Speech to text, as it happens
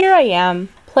Here I am,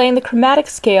 playing the chromatic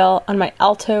scale on my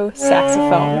alto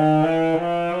saxophone.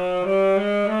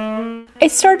 I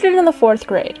started in the 4th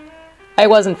grade. I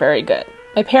wasn't very good.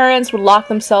 My parents would lock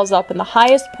themselves up in the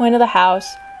highest point of the house,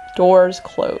 doors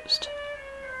closed.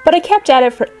 But I kept at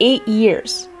it for 8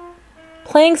 years.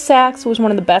 Playing sax was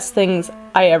one of the best things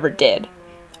I ever did.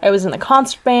 I was in the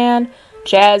concert band,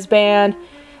 jazz band,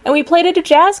 and we played at a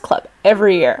jazz club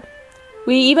every year.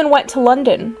 We even went to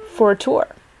London for a tour.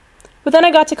 But then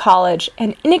I got to college,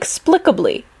 and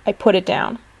inexplicably, I put it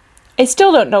down. I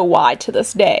still don't know why to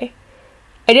this day.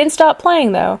 I didn't stop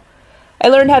playing, though. I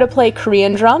learned how to play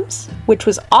Korean drums, which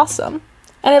was awesome,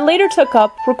 and I later took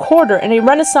up recorder in a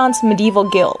Renaissance medieval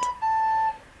guild.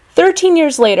 13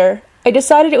 years later, I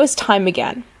decided it was time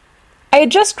again. I had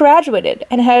just graduated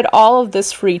and had all of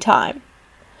this free time.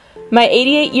 My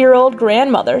 88-year-old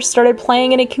grandmother started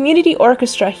playing in a community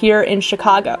orchestra here in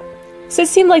Chicago, so it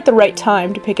seemed like the right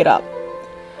time to pick it up.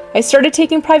 I started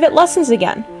taking private lessons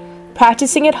again,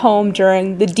 practicing at home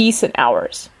during the decent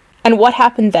hours. And what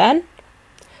happened then?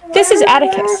 This is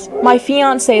Atticus, my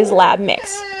fiancé's lab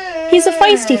mix. He's a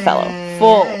feisty fellow,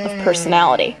 full of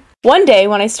personality. One day,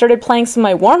 when I started playing some of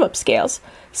my warm-up scales,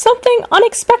 something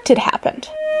unexpected happened.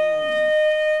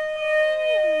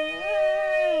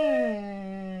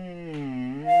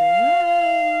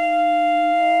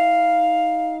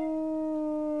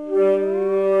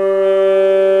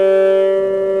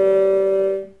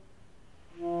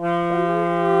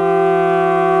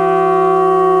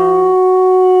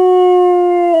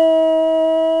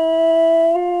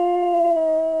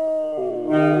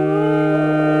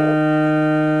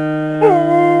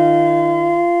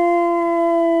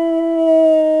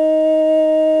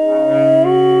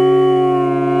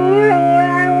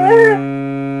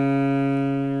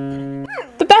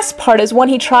 The best part is when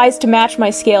he tries to match my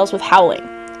scales with howling.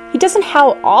 He doesn't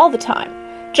howl all the time,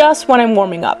 just when I'm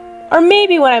warming up, or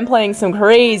maybe when I'm playing some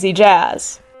crazy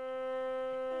jazz.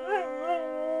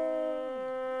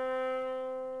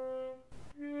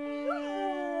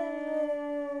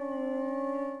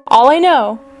 All I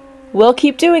know, we'll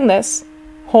keep doing this,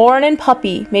 Horn and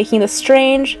Puppy making the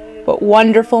strange but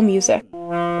wonderful music.